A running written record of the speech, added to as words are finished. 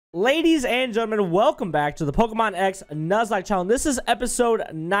Ladies and gentlemen, welcome back to the Pokemon X Nuzlocke channel. This is episode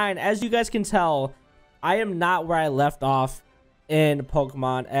 9. As you guys can tell, I am not where I left off in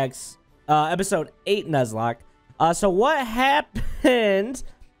Pokemon X episode 8 Nuzlocke. So what happened?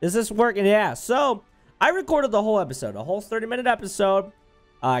 Is this working? Yeah, so I recorded the whole episode, a whole 30-minute episode.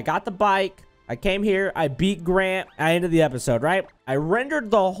 I got the bike. I came here. I beat Grant. I ended the episode, right? I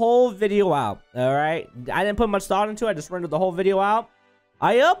rendered the whole video out, all right? I didn't put much thought into it. I just rendered the whole video out.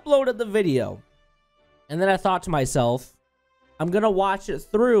 I uploaded the video, and then I thought to myself, I'm going to watch it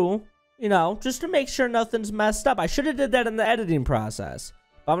through, you know, just to make sure nothing's messed up. I should have did that in the editing process.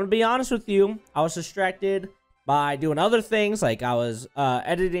 But I'm going to be honest with you, I was distracted by doing other things, like I was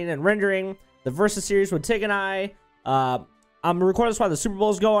editing and rendering the Versus series with Tig and I. I'm recording this while the Super Bowl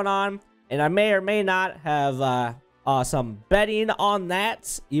is going on, and I may or may not have some betting on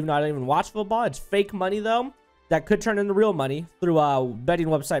that, even though I don't even watch football. It's fake money, though. That could turn into real money through a betting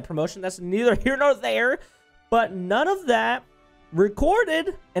website promotion. That's neither here nor there. But none of that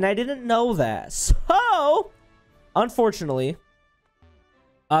recorded, and I didn't know that. So, unfortunately,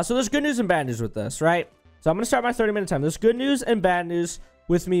 so there's good news and bad news with this, right? So I'm going to start my 30-minute time. There's good news and bad news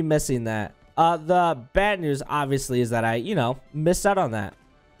with me missing that. The bad news, obviously, is that I, you know, missed out on that.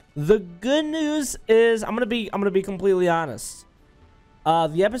 The good news is I'm going to be completely honest.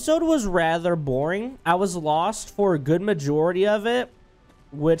 The episode was rather boring. I was lost for a good majority of it,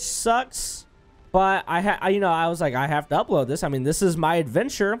 which sucks. But I was like, I have to upload this. I mean, this is my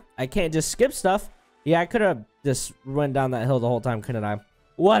adventure. I can't just skip stuff. Yeah, I could have just went down that hill the whole time, couldn't I?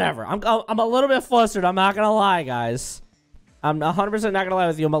 Whatever. I'm a little bit flustered. I'm not gonna lie, guys. I'm 100% not gonna lie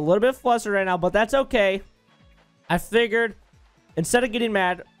with you. I'm a little bit flustered right now, but that's okay. I figured instead of getting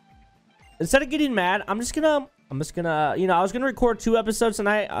mad, I'm just gonna, you know, I was gonna record 2 episodes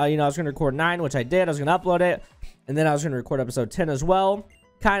tonight. You know, I was gonna record 9, which I did. I was gonna upload it, and then I was gonna record episode 10 as well.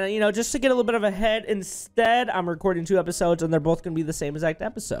 Kind of, you know, just to get a little bit of a head. Instead, I'm recording 2 episodes, and they're both gonna be the same exact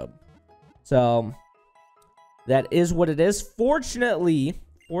episode. So that is what it is. Fortunately,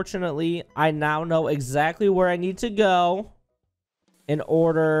 I now know exactly where I need to go in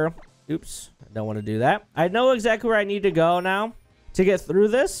order. Oops, I don't want to do that. I know exactly where I need to go now to get through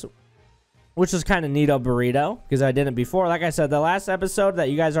this, which is kind of neato burrito, because I didn't before. Like I said, the last episode that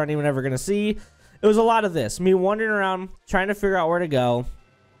you guys aren't even ever going to see, it was a lot of this. Me wandering around, trying to figure out where to go.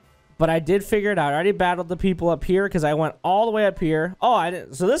 But I did figure it out. I already battled the people up here, because I went all the way up here. Oh, I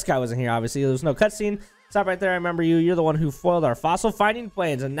didn't. So this guy wasn't here, obviously. There was no cutscene. Stop right there. I remember you. You're the one who foiled our fossil finding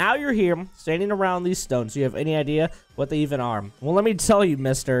plans. And now you're here, standing around these stones. Do you have any idea what they even are? Well, let me tell you,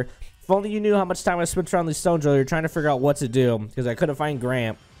 mister. If only you knew how much time I spent around these stones earlier trying to figure out what to do, because I couldn't find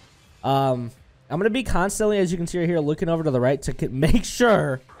Grant. I'm going to be constantly, as you can see right here, looking over to the right to make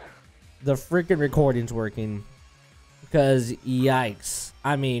sure the freaking recording's working. Because, yikes.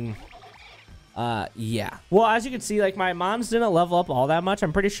 I mean, yeah. Well, as you can see, like, my moms didn't level up all that much.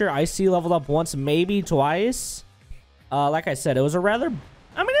 I'm pretty sure Icy leveled up once, maybe twice. Like I said, it was a rather...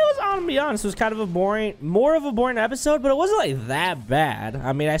 I mean, it was, I'll be honest, it was kind of a boring... more of a boring episode, but it wasn't, like, that bad.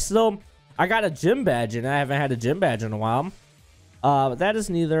 I mean, I got a gym badge, and I haven't had a gym badge in a while. But that is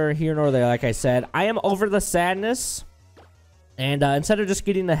neither here nor there, like I said. I am over the sadness. And instead of just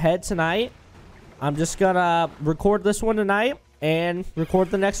getting ahead tonight, I'm just gonna record this one tonight and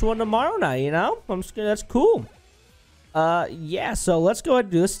record the next one tomorrow night, you know? I'm just gonna, that's cool. Yeah, so let's go ahead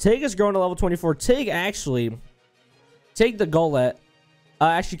and do this. Tig is growing to level 24. Tig the Golett,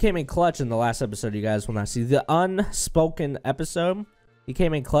 actually came in clutch in the last episode, you guys will not see. The unspoken episode. He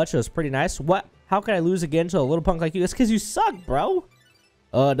came in clutch. It was pretty nice. What? How could I lose again to a little punk like you? It's because you suck, bro.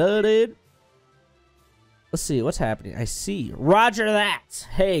 Dude. Let's see. What's happening? I see. Roger that.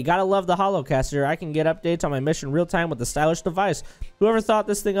 Hey, gotta love the Holocaster. I can get updates on my mission real time with the stylish device. Whoever thought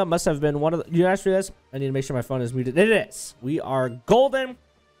this thing up must have been one of the... You asked for this? I need to make sure my phone is muted. It is. We are golden.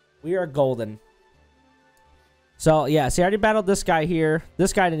 We are golden. So, yeah. See, I already battled this guy here.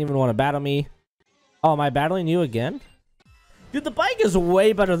 This guy didn't even want to battle me. Oh, am I battling you again? Dude, the bike is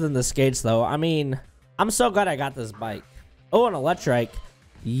way better than the skates, though. I mean, I'm so glad I got this bike. Oh, an Electrike.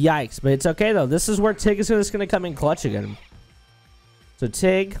 Yikes. But it's okay, though. This is where Tig is just going to come in clutch again. So,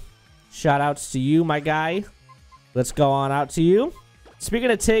 Tig, shout-outs to you, my guy. Let's go on out to you.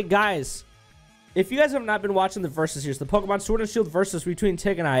 Speaking of Tig, guys, if you guys have not been watching the Versus series, the Pokemon Sword and Shield Versus between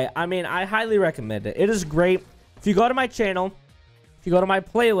Tig and I mean, I highly recommend it. It is great. If you go to my channel, if you go to my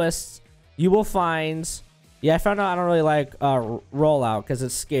playlists, you will find... Yeah, I found out I don't really like rollout because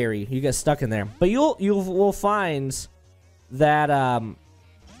it's scary. You get stuck in there. But you will find that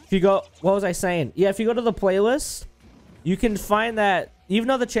if you go, what was I saying? Yeah, if you go to the playlist, you can find that even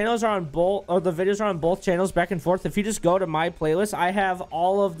though the channels are on both, or the videos are on both channels back and forth, if you just go to my playlist, I have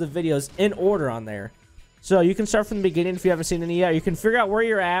all of the videos in order on there. So you can start from the beginning if you haven't seen any yet. You can figure out where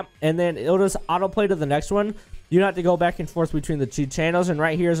you're at, and then it'll just autoplay to the next one. You don't have to go back and forth between the two channels. And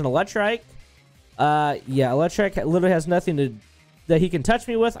right here is an Electrike. Yeah, Electrike literally has nothing that he can touch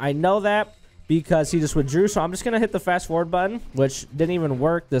me with. I know that because he just withdrew. So I'm just going to hit the fast forward button, which didn't even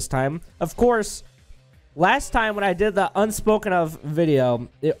work this time. Of course, last time when I did the unspoken of video,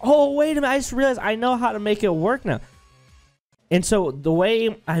 oh, wait a minute. I just realized I know how to make it work now. And so the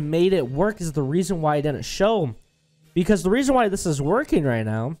way I made it work is the reason why I didn't show. Because the reason why this is working right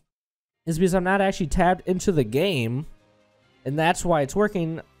now is because I'm not actually tabbed into the game. And that's why it's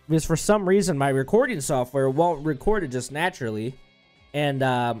working. Because for some reason, my recording software won't record it just naturally. And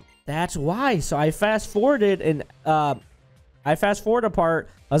that's why. So I fast forwarded, and I fast forward a part.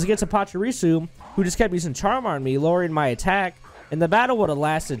 I was against a Pachirisu who just kept using Charm on me, lowering my attack. And the battle would have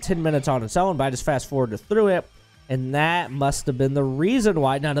lasted 10 minutes on its own, but I just fast forwarded through it. And that must have been the reason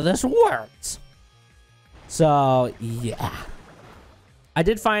why none of this worked. So, yeah. I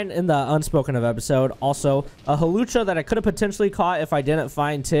did find in the unspoken of episode also a Halucha that I could have potentially caught if I didn't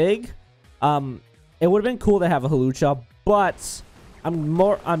find Tig. It would have been cool to have a Halucha, but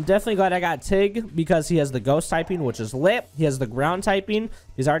I'm definitely glad I got Tig because he has the ghost typing, which is lit. He has the ground typing.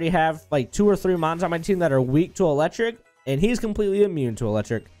 He's already have like 2 or 3 mons on my team that are weak to electric, and he's completely immune to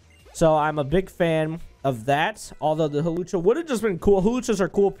electric. So I'm a big fan of that, although the Halucha would have just been cool. Haluchas are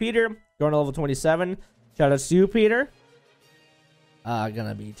cool. Peter, going to level 27. Shout out to you, Peter.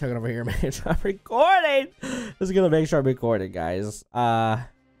 Gonna be checking over here, making sure I'm recording. Just gonna make sure I'm recording, guys.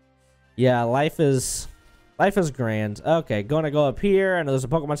 Yeah, life is grand. Okay, gonna go up here. I know there's a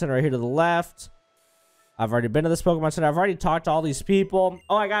Pokemon Center right here to the left. I've already been to this Pokemon Center. I've already talked to all these people.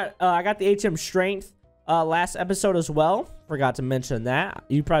 Oh, I got the HM Strength last episode as well. Forgot to mention that.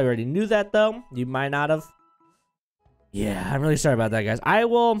 You probably already knew that though. You might not have. Yeah, I'm really sorry about that, guys. I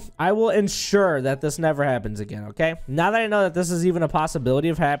will ensure that this never happens again, okay? Now that I know that this is even a possibility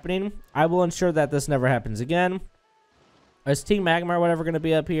of happening, I will ensure that this never happens again. Is Team Magma or whatever going to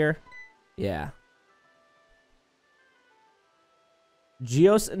be up here? Yeah.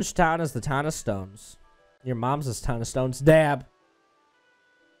 Geosenge Town is the town of stones. Your mom's is town of stones. Dab.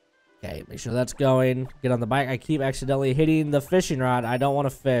 Okay, make sure that's going. Get on the bike. I keep accidentally hitting the fishing rod. I don't want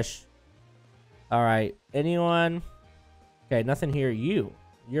to fish. All right. Anyone? Okay, nothing here.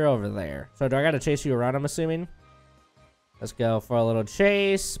 You're over there. So do I got to chase you around, I'm assuming? Let's go for a little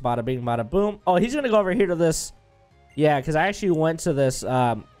chase. Bada bing, bada boom. Oh, he's going to go over here to this. Yeah, because I actually went to this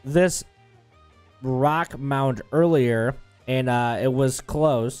this rock mound earlier, and it was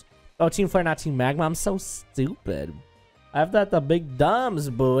closed. Oh, Team Flare, not Team Magma. I'm so stupid. I've got the big dumbs,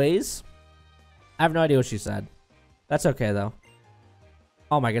 boys. I have no idea what she said. That's okay, though.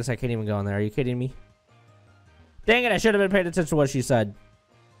 Oh, my goodness. I can't even go in there. Are you kidding me? Dang it, I should have been paying attention to what she said.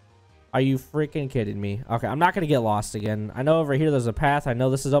 Are you freaking kidding me? Okay, I'm not going to get lost again. I know over here there's a path. I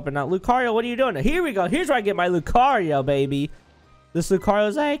know this is open now. Lucario, what are you doing? Here we go. Here's where I get my Lucario, baby. This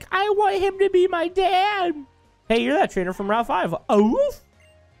Lucario's like, I want him to be my dad. Hey, you're that trainer from Route 5. Oh,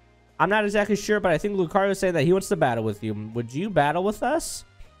 I'm not exactly sure, but I think Lucario's saying that he wants to battle with you. Would you battle with us?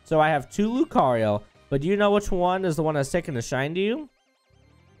 So I have 2 Lucario, but do you know which one is the one that's taking the shine to you?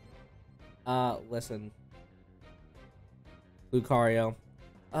 Listen. Lucario.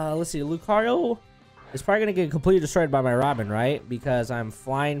 Let's see. Lucario is probably going to get completely destroyed by my Robin, right? Because I'm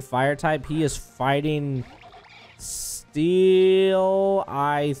flying fire type. He is fighting steel,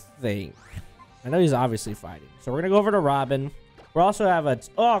 I think. I know he's obviously fighting. So we're going to go over to Robin. We also have a...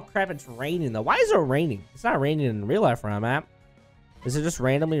 Oh, crap. It's raining, though. Why is it raining? It's not raining in real life where I'm at. Is it just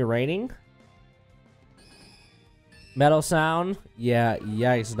randomly raining? Metal sound. Yeah.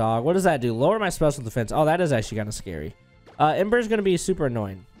 Yikes, dog. What does that do? Lower my special defense. Oh, that is actually kind of scary. Ember's going to be super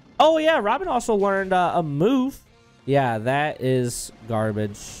annoying. Oh, yeah. Robin also learned a move. Yeah, that is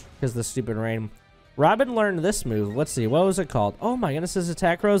garbage because the stupid rain. Robin learned this move. Let's see. What was it called? Oh, my goodness. This is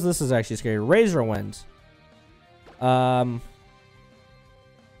Attack Rose. This is actually scary. Razor Wind. I'm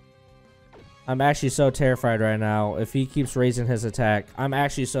actually so terrified right now. If he keeps raising his attack, I'm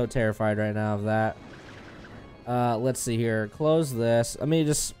actually so terrified right now of that. Let's see here. Close this. I'm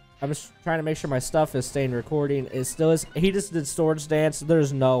just trying to make sure my stuff is staying recording. It still is. He just did storage dance.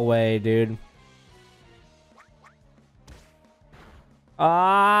 There's no way, dude.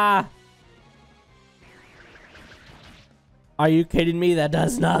 Ah! Are you kidding me? That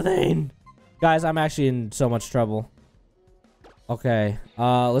does nothing. Guys, I'm actually in so much trouble. Okay.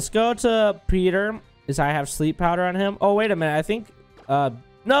 Let's go to Peter. I have sleep powder on him. Oh, wait a minute. I think...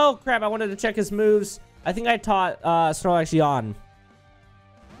 No, crap. I wanted to check his moves. I think I taught Snorlax Yawn.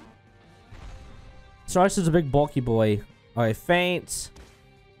 Snorlax is a big bulky boy. Okay, faint.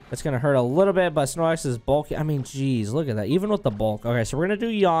 That's gonna hurt a little bit, but Snorlax is bulky. I mean, geez, look at that. Even with the bulk. Okay, so we're gonna do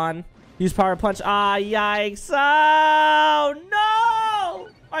Yawn. Use Power Punch. Ah, yikes. Oh, no!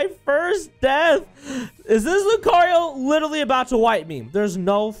 My first death. Is this Lucario literally about to wipe me? There's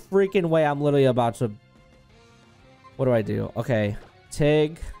no freaking way I'm literally about to... What do I do? Okay.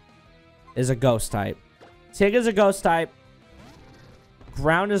 Tig is a ghost type. Tig is a ghost type.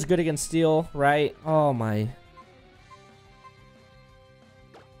 Ground is good against steel, right? Oh, my...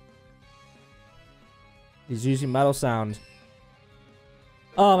 He's using Metal Sound.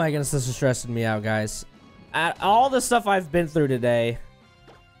 Oh my goodness, this is stressing me out, guys. At all the stuff I've been through today,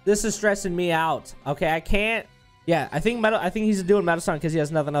 this is stressing me out. Okay, I can't. Yeah, I think he's doing Metal Sound because he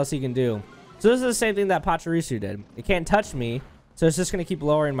has nothing else he can do. So this is the same thing that Pachirisu did. It can't touch me, so it's just gonna keep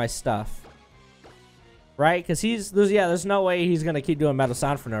lowering my stuff. Right? Because there's no way he's gonna keep doing Metal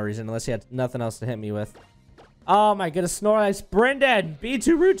Sound for no reason unless he had nothing else to hit me with. Oh my goodness, Snorlax, Brendan,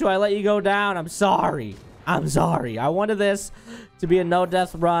 B2Ruto, I let you go down. I'm sorry. I'm sorry. I wanted this to be a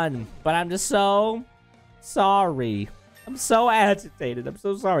no-death run, but I'm just so sorry. I'm so agitated. I'm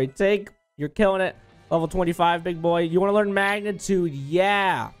so sorry. Tig, you're killing it. Level 25, big boy. You want to learn Magnitude?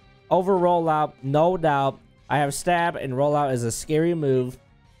 Yeah. Over Rollout, no doubt. I have Stab, and Rollout is a scary move.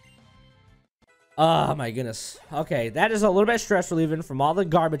 Oh, my goodness. Okay, that is a little bit stress relieving from all the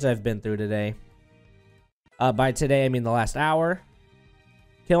garbage I've been through today. By today, I mean the last hour.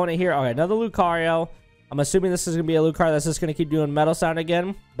 Killing it here. Okay, another Lucario. I'm assuming this is going to be a Lucario that's just going to keep doing Metal Sound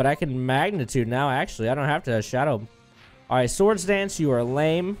again. But I can Magnitude now, actually. I don't have to Shadow. Alright, Swords Dance, you are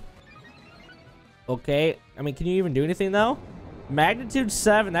lame. Okay. I mean, can you even do anything, though? Magnitude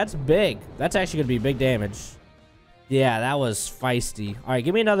 7, that's big. That's actually going to be big damage. Yeah, that was feisty. Alright,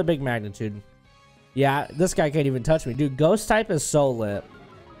 give me another big Magnitude. Yeah, this guy can't even touch me. Dude, Ghost type is so lit.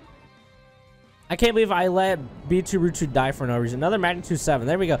 I can't believe I let B2Ruto die for no reason. Another Magnitude 7.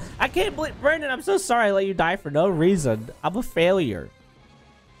 There we go. I can't believe... Brandon, I'm so sorry I let you die for no reason. I'm a failure.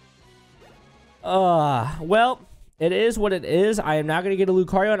 Well, it is what it is. I am not going to get a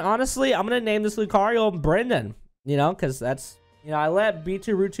Lucario. And honestly, I'm going to name this Lucario Brendan. You know, because that's... You know, I let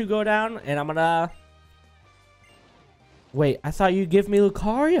B2Ruto go down. And I'm going to... Wait, I thought you'd give me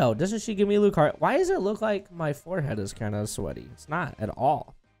Lucario. Doesn't she give me Lucario? Why does it look like my forehead is kind of sweaty? It's not at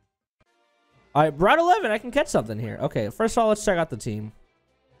all. All right, Route 11, I can catch something here. Okay, first of all, let's check out the team.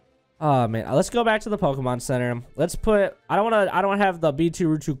 Oh man, let's go back to the Pokemon Center. Let's put. I don't want to have the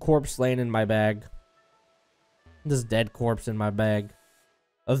B2Ruto corpse laying in my bag. This dead corpse in my bag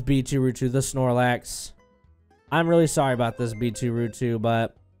of B2Ruto, the Snorlax. I'm really sorry about this B2Ruto,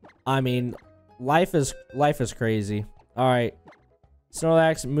 but I mean, life is crazy. All right,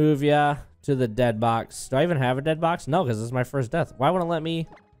 Snorlax, move ya to the dead box. Do I even have a dead box? No, because this is my first death. Why won't it let me?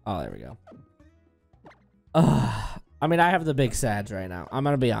 Oh, there we go. I mean, I have the big sads right now. I'm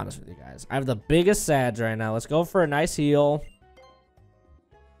gonna be honest with you guys. I have the biggest sads right now. Let's go for a nice heal.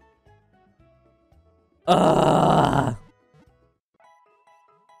 Get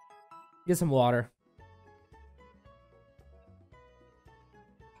some water.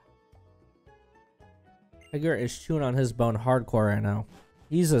 Edgar is chewing on his bone hardcore right now.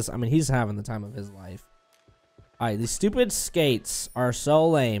 He's having the time of his life. Alright, these stupid skates are so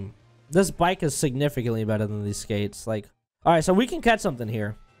lame. This bike is significantly better than these skates. Like, alright, so we can catch something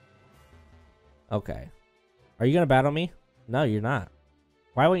here. Okay. Are you gonna battle me? No, you're not.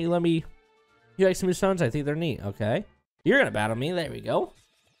 Why won't you let me... You like smooth stones? I think they're neat. Okay. You're gonna battle me. There we go.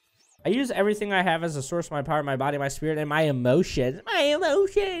 I use everything I have as a source of my power, my body, my spirit, and my emotions. My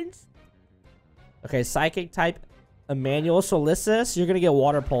emotions! Okay, Psychic type Emmanuel Solicus. You're gonna get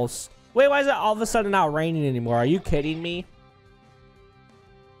Water Pulse. Wait, why is it all of a sudden not raining anymore? Are you kidding me?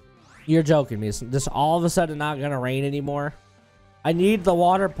 You're joking me. Is this all of a sudden not gonna rain anymore? I need the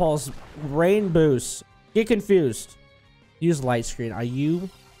Water Pulse. Rain boost. Get confused. Use light screen. Are you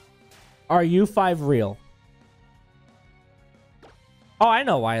 5 real? Oh, I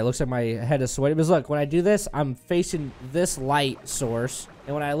know why it looks like my head is sweaty. Because look, when I do this, I'm facing this light source.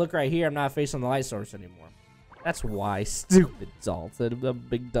 And when I look right here, I'm not facing the light source anymore. That's why. Stupid Dalton. I'm a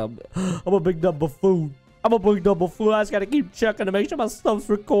big dumb buffoon. I'm a big dumb buffoon. I just gotta keep checking to make sure my stuff's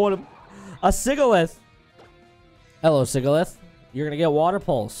recording. A Sigalith. Hello, Sigalith. You're gonna get Water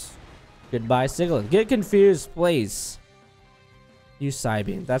Pulse. Goodbye, Sigalith. Get confused, please. Use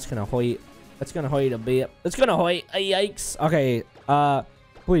Psybeam. That's gonna hoit. That's gonna hoit a bit. It's gonna hoit. Yikes. Okay.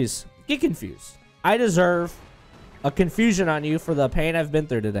 Please get confused. I deserve a confusion on you for the pain I've been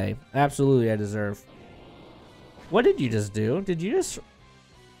through today. Absolutely, I deserve. What did you just do? Did you just...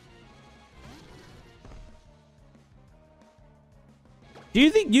 Do you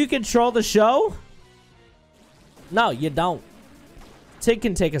think you control the show? No, you don't. Tig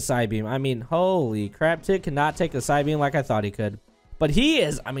can take a side beam. I mean, holy crap. Tig cannot take a side beam like I thought he could. But he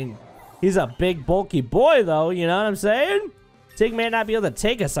is, I mean, he's a big, bulky boy, though. You know what I'm saying? Tig may not be able to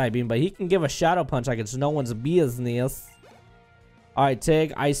take a side beam, but he can give a shadow punch like it's no one's business. All right,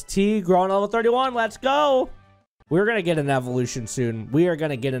 Tig. Ice T, growing level 31. Let's go. We're going to get an evolution soon. We are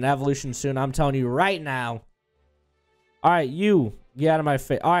going to get an evolution soon. I'm telling you right now. All right, you. Get out of my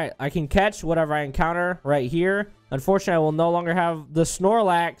face. All right, I can catch whatever I encounter right here. Unfortunately, I will no longer have the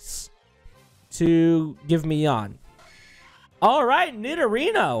Snorlax to give me yawn. All right,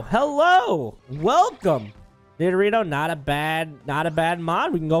 Nidorino. Hello. Welcome. Nidorino, not a bad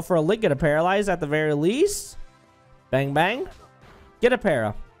mod. We can go for a lick, get a paralyze at the very least. Bang, bang. Get a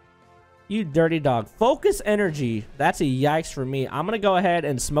para. You dirty dog. Focus energy. That's a yikes for me. I'm going to go ahead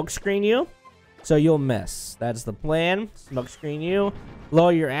and smoke screen you. So you'll miss. That's the plan. Smoke screen you.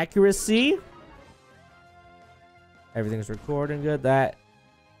 Lower your accuracy. Everything's recording good. That.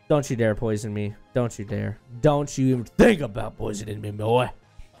 Don't you dare poison me. Don't you dare. Don't you even think about poisoning me, boy.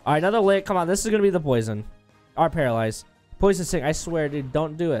 All right, another lick. Come on. This is going to be the poison. Or paralyze. Poison sting. I swear, dude.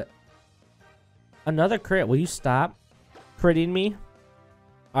 Don't do it. Another crit. Will you stop critting me?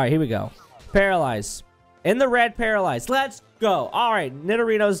 All right, here we go. Paralyze. In the red, paralyze. Let's go. All right,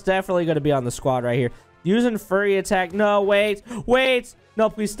 Nidorino's definitely going to be on the squad right here. Using furry attack. No, wait. Wait. No,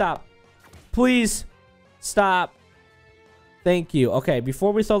 please stop. Please stop. Thank you. Okay,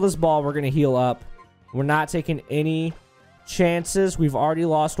 before we throw this ball, we're going to heal up. We're not taking any chances. We've already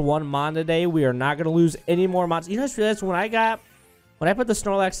lost one mon today. We are not going to lose any more mons. You guys realize when I put the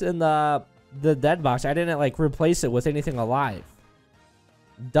Snorlax in the dead box, I didn't like replace it with anything alive.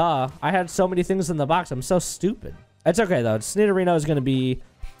 Duh. I had so many things in the box. I'm so stupid. It's okay though. Nidorino is gonna be,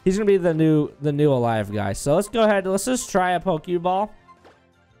 he's gonna be the new alive guy. So let's go ahead. Let's just try a Pokeball.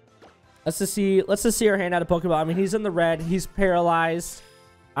 Let's just see our hand out a Pokeball. I mean, he's in the red. He's paralyzed.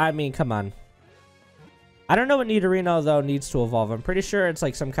 I mean, come on. I don't know what Nidorino though needs to evolve. I'm pretty sure it's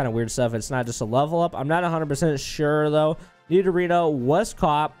like some kind of weird stuff. It's not just a level up. I'm not 100% sure though. Nidorino was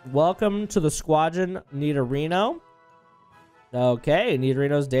caught. Welcome to the squadron, Nidorino. Okay,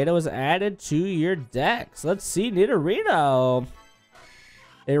 Nidorino's data was added to your decks. Let's see, Nidorino.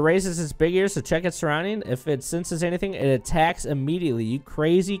 It raises its big ears to check its surrounding. If it senses anything, it attacks immediately. You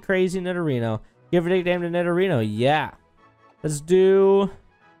crazy, crazy Nidorino. Give a nickname to Nidorino. Yeah. Let's do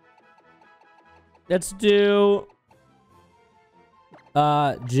Jigs.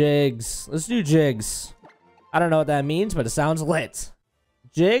 Let's do Jigs. I don't know what that means, but it sounds lit.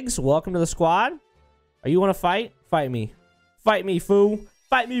 Jigs, welcome to the squad. Are you want to fight? Fight me. Fight me, fool.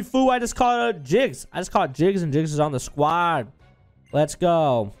 Fight me, fool. I just called it Jigs. I just called Jigs, and Jigs is on the squad. Let's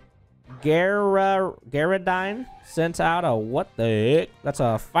go. Gyarados sent out a what the heck? That's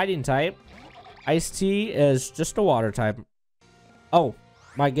a fighting type. Ice-T is just a water type. Oh,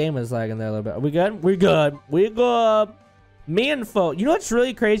 my game is lagging there a little bit. Are we good? We're good. We're good. Me and Fo. You know what's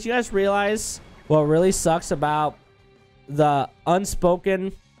really crazy? You guys realize what really sucks about the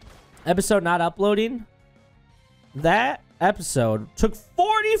unspoken episode not uploading? That episode took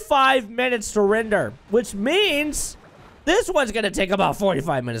 45 minutes to render, which means this one's gonna take about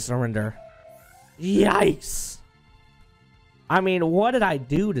 45 minutes to render. Yikes. I mean, what did I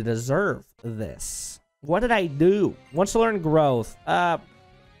do to deserve this? What did I do? Wants to learn growth.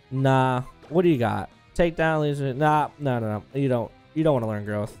 Nah. What do you got? Take down, leaves it. Nah, no. You don't want to learn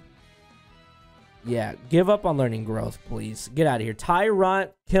growth. Yeah, give up on learning growth, please. Get out of here.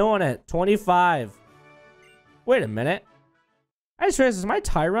 Tyrant, killing it. 25. Wait a minute. I just realized, is my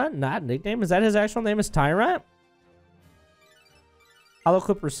Tyrant not a nickname? Is that his actual name is Tyrant? Hollow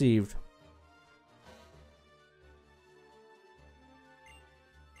clip received.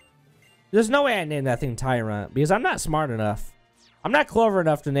 There's no way I named that thing Tyrant because I'm not smart enough. I'm not clever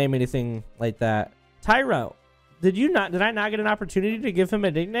enough to name anything like that. Tyrant. Did I not get an opportunity to give him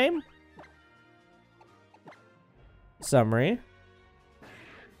a nickname? Summary.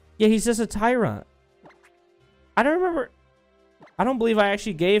 Yeah, he's just a Tyrant. I don't remember. I don't believe I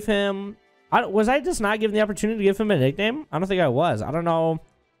actually gave him. Was I just not given the opportunity to give him a nickname? I don't think I was. I don't know.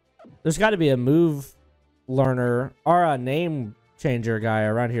 There's got to be a move learner or a name changer guy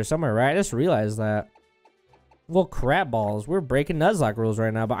around here somewhere, right? I just realized that. Well, crap balls. We're breaking Nuzlocke rules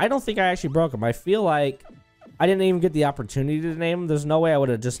right now, but I don't think I actually broke them. I feel like I didn't even get the opportunity to name him. There's no way I would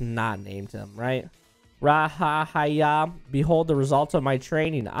have just not named him, right? Rahahaya. Behold the results of my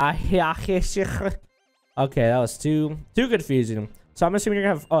training. Okay, that was too confusing. So I'm assuming you're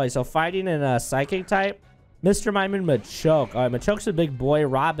gonna have. Oh, so fighting in a psychic type. Mr. Mime and Machoke. All right, Machoke's a big boy.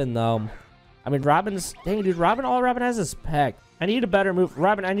 Robin though. I mean, Robin's. Dang, dude. All Robin has is peck. I need a better move.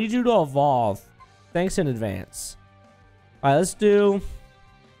 Robin, I need you to evolve. Thanks in advance. All right, let's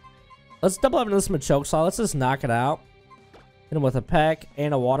double up into this Machoke Saw. Let's just knock it out. Hit him with a peck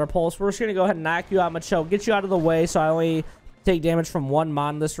and a water pulse. We're just going to go ahead and knock you out, Machoke. Get you out of the way so I only take damage from one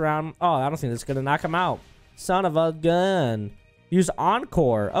mon this round. Oh, I don't think that's going to knock him out. Son of a gun. Use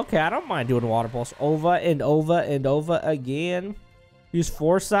Encore. Okay, I don't mind doing water pulse over and over and over again. Use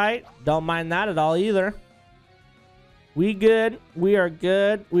Foresight. Don't mind that at all either. We good. We are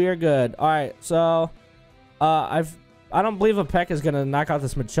good. We are good. All right, so I don't believe a peck is going to knock out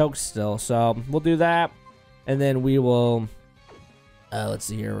this Machoke still. So we'll do that. And then we will... let's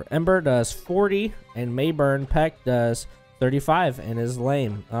see here. Ember does 40, and Mayburn Peck does 35, and is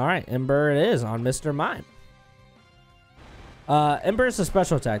lame. All right, Ember it is on Mr. Mime. Ember is a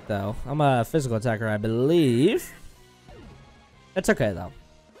special attack, though. I'm a physical attacker, I believe. That's okay, though.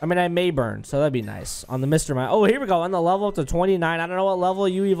 I mean, I Mayburn, so that'd be nice. On the Mr. Mime. Oh, here we go. On the level up to 29. I don't know what level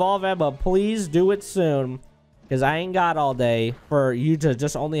you evolve at, but please do it soon. Because I ain't got all day for you to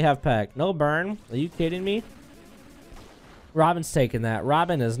just only have Peck. No burn. Are you kidding me? Robin's taking that.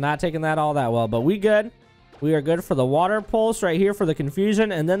 Robin is not taking that all that well, but we good. We are good for the water pulse right here for the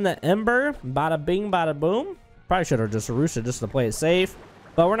confusion, and then the Ember. Bada bing, bada boom. Probably should have just roosted just to play it safe,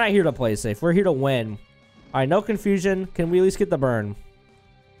 but we're not here to play it safe. We're here to win. All right, no confusion. Can we at least get the burn?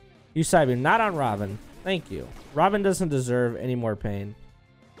 You side me, not on Robin. Thank you. Robin doesn't deserve any more pain.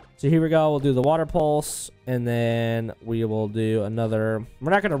 So here we go. We'll do the water pulse, and then we will do another.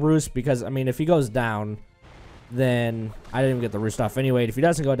 We're not going to roost because, I mean, if he goes down, then I didn't even get the roost off anyway. If he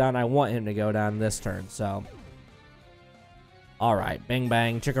doesn't go down, I want him to go down this turn. So, all right, bang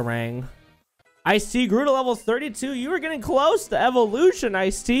bang, chickarang. Ice-T grew to level 32. You were getting close to evolution,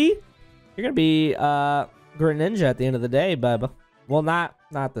 Ice-T. You're gonna be Greninja at the end of the day, bub. Well, not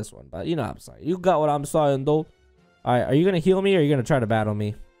this one, but you know what I'm saying. You got what I'm saying, though. All right, are you gonna heal me or are you gonna try to battle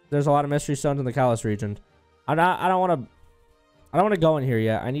me? There's a lot of mystery stones in the Kalos region. I don't want to go in here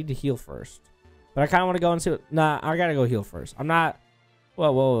yet. I need to heal first. But I kind of want to go and see what... Nah, I gotta go heal first. I'm not...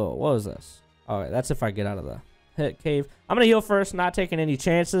 Whoa. What was this? Okay, that's if I get out of the hit cave. I'm going to heal first, not taking any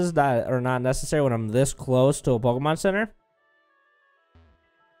chances that are not necessary when I'm this close to a Pokemon Center.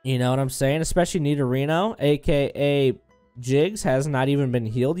 You know what I'm saying? Especially Nidorino, a.k.a. Jigs, has not even been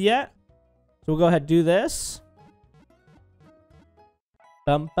healed yet. So we'll go ahead and do this.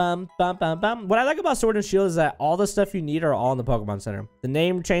 Bum, bum, bum, bum, bum. What I like about Sword and Shield is that all the stuff you need are all in the Pokemon Center. The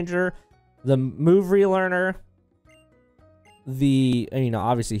name changer... The move relearner, the, you know,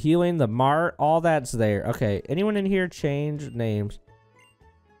 obviously healing, the mart, all that's there. Okay, anyone in here change names?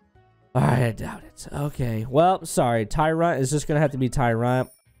 I doubt it. Okay, well, sorry. Tyrant is just going to have to be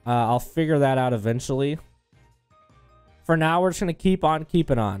Tyrant. I'll figure that out eventually. For now, we're just going to keep on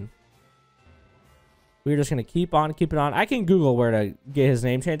keeping on. We're just going to keep on keeping on. I can Google where to get his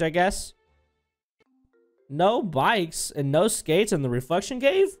name change, I guess. No bikes and no skates in the reflection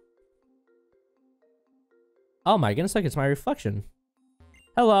cave? Oh my goodness, like it's my reflection.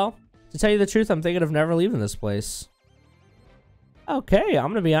 Hello. To tell you the truth, I'm thinking of never leaving this place. Okay, I'm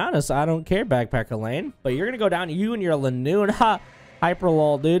gonna be honest. I don't care, Backpacker Lane. But you're gonna go down, you and your Lanoon. Ha! Hyper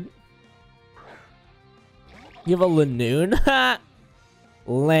lol, dude. You have a Lanoon? Ha!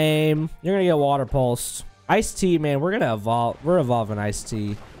 Lame. You're gonna get Water Pulse. Ice-T, man, we're gonna evolve. We're evolving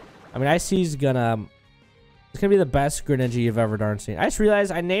Ice-T. I mean, Ice-T's gonna... It's gonna be the best Greninja you've ever darn seen. I just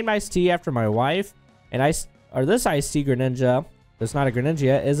realized I named Ice-T after my wife. And this Ice-T Greninja, that's not a Greninja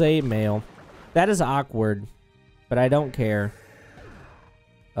yet, is a male. That is awkward, but I don't care.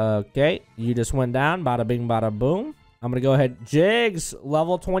 Okay, you just went down. Bada bing, bada boom. I'm going to go ahead. Jigs,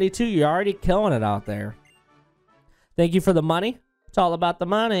 level 22. You're already killing it out there. Thank you for the money. It's all about the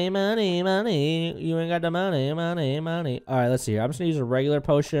money, money, money. You ain't got the money, money, money. All right, let's see here. I'm just going to use a regular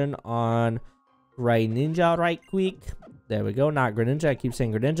potion on Greninja right quick. There we go. Not Greninja. I keep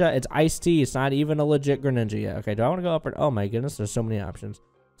saying Greninja. It's Ice-T. It's not even a legit Greninja yet. Okay, do I want to go up or... Oh, my goodness. There's so many options.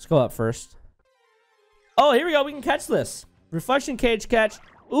 Let's go up first. Oh, here we go. We can catch this. Reflection cage catch.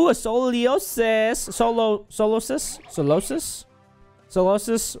 Ooh, a Soliosis.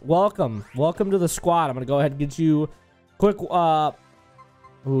 Solosis. Welcome. Welcome to the squad. I'm going to go ahead and get you quick...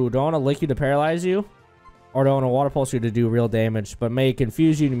 Ooh, don't want to lick you to paralyze you. Or don't want to water pulse you to do real damage. But may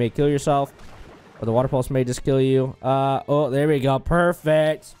confuse you. You may kill yourself. Or the water pulse may just kill you. Oh, there we go.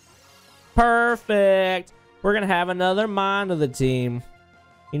 Perfect. Perfect. We're going to have another Mon to the team.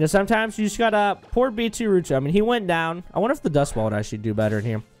 You know, sometimes you just got to... Poor B2 Rutu. I mean, he went down. I wonder if the Dust Ball would actually do better in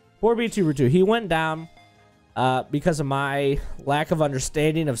here. Poor B2 Rutu. He went down because of my lack of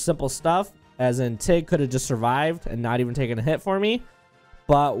understanding of simple stuff. As in, Tig could have just survived and not even taken a hit for me.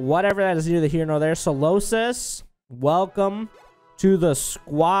 But whatever, that is neither here nor there. Solosis, welcome to the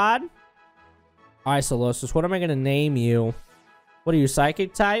squad. All right, Solosis, what am I going to name you? What are you,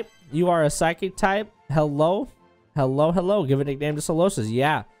 psychic type? You are a psychic type? Hello? Hello, hello. Give a nickname to Solosis.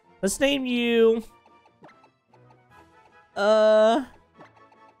 Yeah. Let's name you... Hi.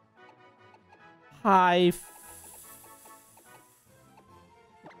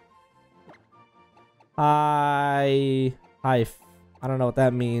 I don't know what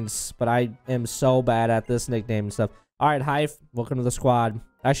that means, but I am so bad at this nickname and stuff. All right, Hive, welcome to the squad.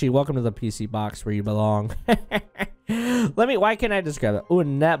 Actually, welcome to the PC box where you belong. Why can't I describe it? Ooh, a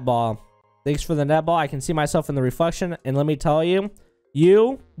netball. Thanks for the netball. I can see myself in the reflection, and let me tell you,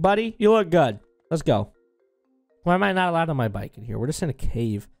 buddy, you look good. Let's go. Why am I not allowed on my bike in here? We're just in a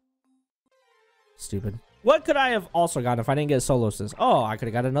cave. Stupid. What could I have also gotten if I didn't get Solosis? Oh, I could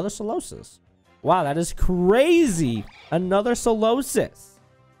have got another Solosis. Wow, that is crazy. Another Solosis.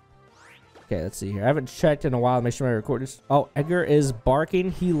 Okay, let's see here. I haven't checked in a while to make sure my recorders... Oh, Edgar is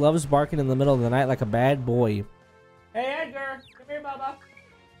barking. He loves barking in the middle of the night like a bad boy. Hey, Edgar. Come here, Bubba. Come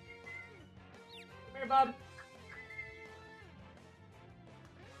here, bub.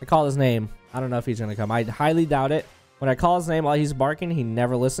 I call his name. I don't know if he's going to come. I highly doubt it. When I call his name while he's barking, he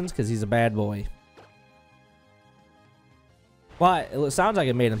never listens because he's a bad boy. But it sounds like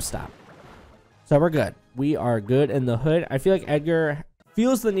it made him stop. So we're good. We are good in the hood. I feel like Edgar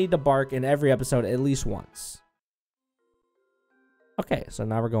feels the need to bark in every episode at least once. Okay, so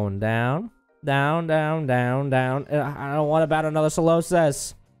now we're going down. Down, down, down, down. I don't want to battle another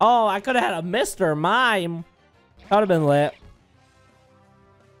Solosis. Oh, I could have had a Mr. Mime. That would have been lit.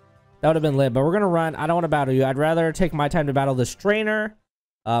 That would have been lit, but we're going to run. I don't want to battle you. I'd rather take my time to battle this trainer.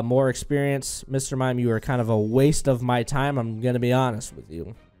 More experience. Mr. Mime, you are kind of a waste of my time. I'm going to be honest with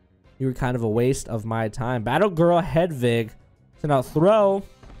you. You were kind of a waste of my time. Battle Girl Hedvig. So now Throw.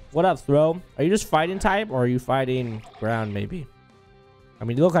 What up, Throw? Are you just fighting type or are you fighting ground maybe? I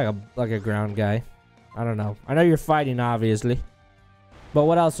mean, you look like a ground guy. I don't know. I know you're fighting, obviously. But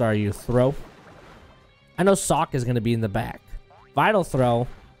what else are you, Throw? I know Sock is going to be in the back. Vital Throw.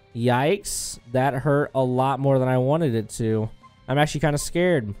 Yikes. That hurt a lot more than I wanted it to. I'm actually kind of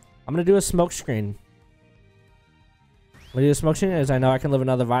scared. I'm going to do a smoke screen. I'm going to do a smoke screen as I know I can live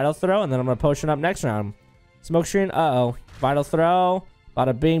another Vital Throw, and then I'm going to potion up next round. Smoke screen. Uh-oh. Vital Throw.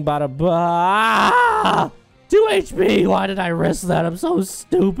 Bada bing, bada ba. 2 HP. Why did I risk that? I'm so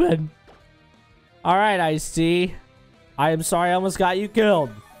stupid. All right, Ice-T. I am sorry I almost got you killed.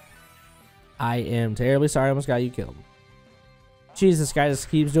 I am terribly sorry I almost got you killed. Jeez, this guy just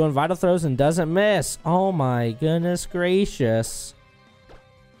keeps doing Vital Throws and doesn't miss. Oh my goodness gracious.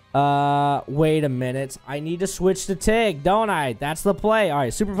 Wait a minute. I need to switch to Tig, don't I? That's the play. All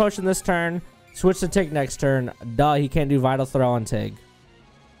right, Super Potion this turn. Switch to Tig next turn. Duh, he can't do Vital Throw on Tig.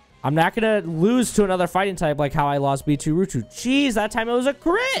 I'm not going to lose to another fighting type like how I lost B2 Ruchu. Jeez, that time it was a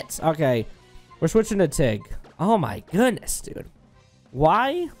crit. Okay, we're switching to Tig. Oh my goodness, dude.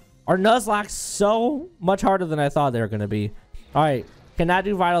 Why are Nuzlocke so much harder than I thought they were going to be? All right, cannot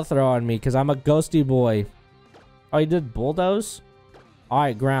do Vital Throw on me because I'm a ghosty boy. Oh, he did Bulldoze? All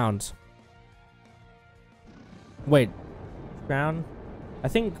right, ground. Wait, ground? I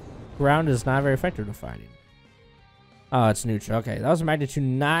think ground is not very effective to fighting. Oh, it's neutral. Okay, that was a magnitude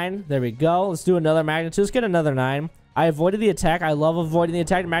 9. There we go. Let's do another magnitude. Let's get another 9. I avoided the attack. I love avoiding the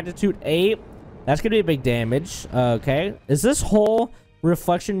attack. Magnitude 8. That's going to be a big damage. Okay. Is this whole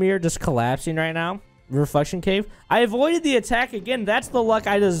reflection mirror just collapsing right now? Reflection cave. I avoided the attack again. That's the luck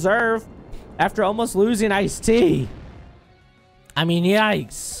I deserve after almost losing Ice-T. I mean,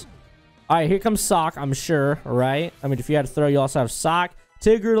 yikes. All right, here comes Sock, I'm sure, right? I mean, if you had to throw, you also have Sock.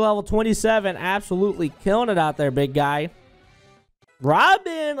 Tigger level 27, absolutely killing it out there, big guy.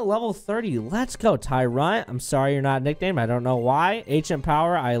 Robin, level 30. Let's go, Tyrant. I'm sorry you're not nicknamed. I don't know why. Ancient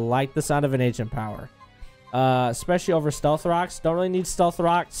Power. I like the sound of an Ancient Power. Especially over Stealth Rocks. Don't really need Stealth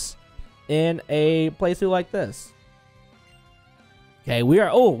Rocks in a playthrough like this. Okay, we are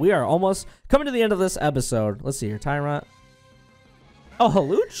almost coming to the end of this episode. Let's see here, Tyrant. Oh,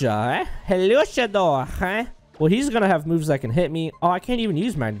 Halucha, eh? Haluchador, huh? Well, he's gonna have moves that can hit me. Oh, I can't even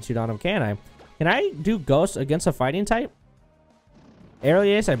use magnitude on him, can I? Can I do Ghost against a fighting type?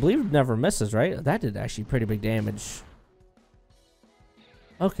 Aerial Ace, I believe, never misses, right? That did actually pretty big damage.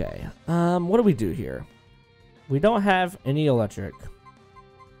 Okay, what do we do here? We don't have any electric.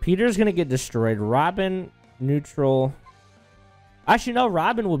 Peter's gonna get destroyed. Robin, neutral. Actually, no,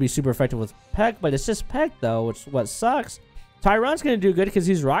 Robin will be super effective with Peck, but it's just Peck, though, which what sucks. Tyron's gonna do good because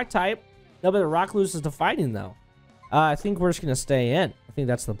he's rock type. No, but the rock loses to fighting, though. I think we're just gonna stay in. I think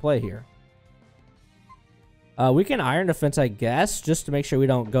that's the play here. We can Iron Defense, I guess, just to make sure we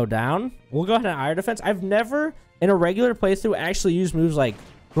don't go down. We'll go ahead and Iron Defense. I've never, in a regular playthrough, actually used moves like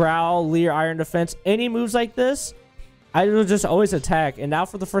Growl, Leer, Iron Defense, any moves like this, I will just always attack. And now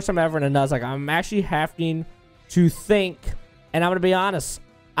for the first time ever in a Nuzlocke, I'm actually having to think. And I'm going to be honest,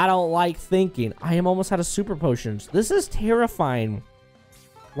 I don't like thinking. I am almost out of super potions. This is terrifying.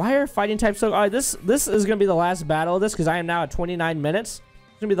 Why are fighting types so... All right, this is going to be the last battle of this because I am now at 29 minutes.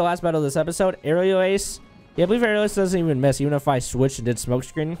 It's going to be the last battle of this episode. Aerial Ace. Yeah, I believe Aerial Ace doesn't even miss, even if I switched and did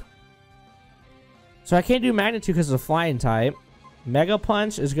Smokescreen. So I can't do Magnitude because of the flying type. Mega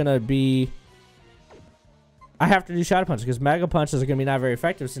Punch is going to be... I have to do Shadow Punch because Mega Punch is going to be not very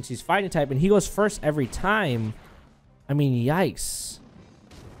effective since he's fighting type. And he goes first every time. I mean, yikes.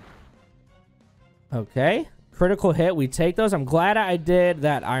 Okay. Critical hit. We take those. I'm glad I did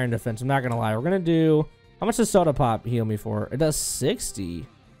that Iron Defense. I'm not going to lie. We're going to do... How much does Soda Pop heal me for? It does 60.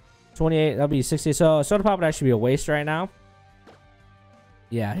 28. That'll be 60. So Soda Pop would actually be a waste right now.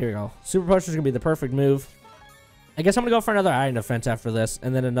 Yeah, here we go. Super Potion is going to be the perfect move. I guess I'm going to go for another Iron Defense after this.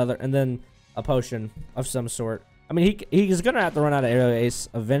 And then another... And then a potion of some sort. I mean, he's going to have to run out of Aerial Ace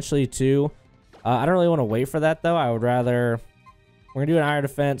eventually, too. I don't really want to wait for that, though. I would rather... We're going to do an Iron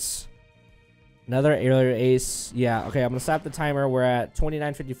Defense. Another Aerial Ace. Yeah, okay, I'm going to stop the timer. We're at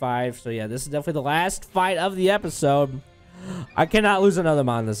 29:55. So, yeah, this is definitely the last fight of the episode. I cannot lose another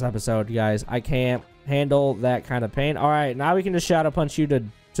Mon this episode, guys. I can't handle that kind of pain. All right, now we can just Shadow Punch you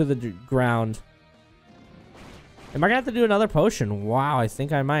to the ground. Am I going to have to do another potion? Wow, I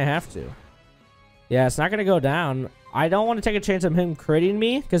think I might have to. Yeah, it's not going to go down. I don't want to take a chance of him critting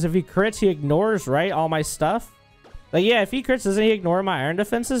me, because if he crits, he ignores, right, all my stuff. Like, yeah, if he crits, doesn't he ignore my Iron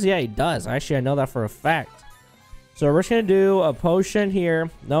Defenses? Yeah, he does. Actually, I know that for a fact. So we're just going to do a potion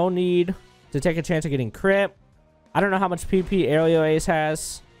here. No need to take a chance of getting crit. I don't know how much PP Aerial Ace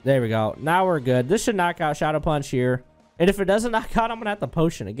has. There we go. Now we're good. This should knock out Shadow Punch here. And if it doesn't knock out, I'm going to have to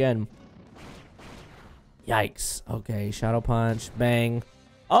potion again. Yikes. Okay, Shadow Punch. Bang.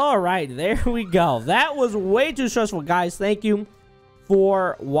 All right, there we go. That was way too stressful, guys. Thank you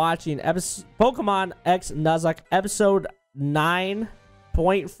for watching Pokemon X Nuzlocke episode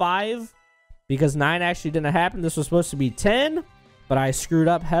 9.5, because 9 actually didn't happen. This was supposed to be 10, but I screwed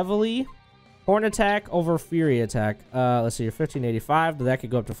up heavily. Horn attack over Fury attack. Let's see, you're 1585, but that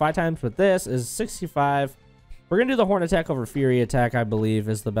could go up to 5 times, but this is 65. We're gonna do the Horn attack over Fury attack, I believe,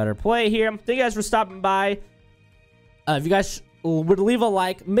 is the better play here. Thank you guys for stopping by. If you guys would leave a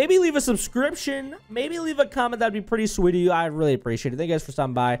like, maybe leave a subscription, maybe leave a comment, that'd be pretty sweet of you. I'd really appreciate it. Thank you guys for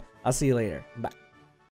stopping by. I'll see you later. Bye.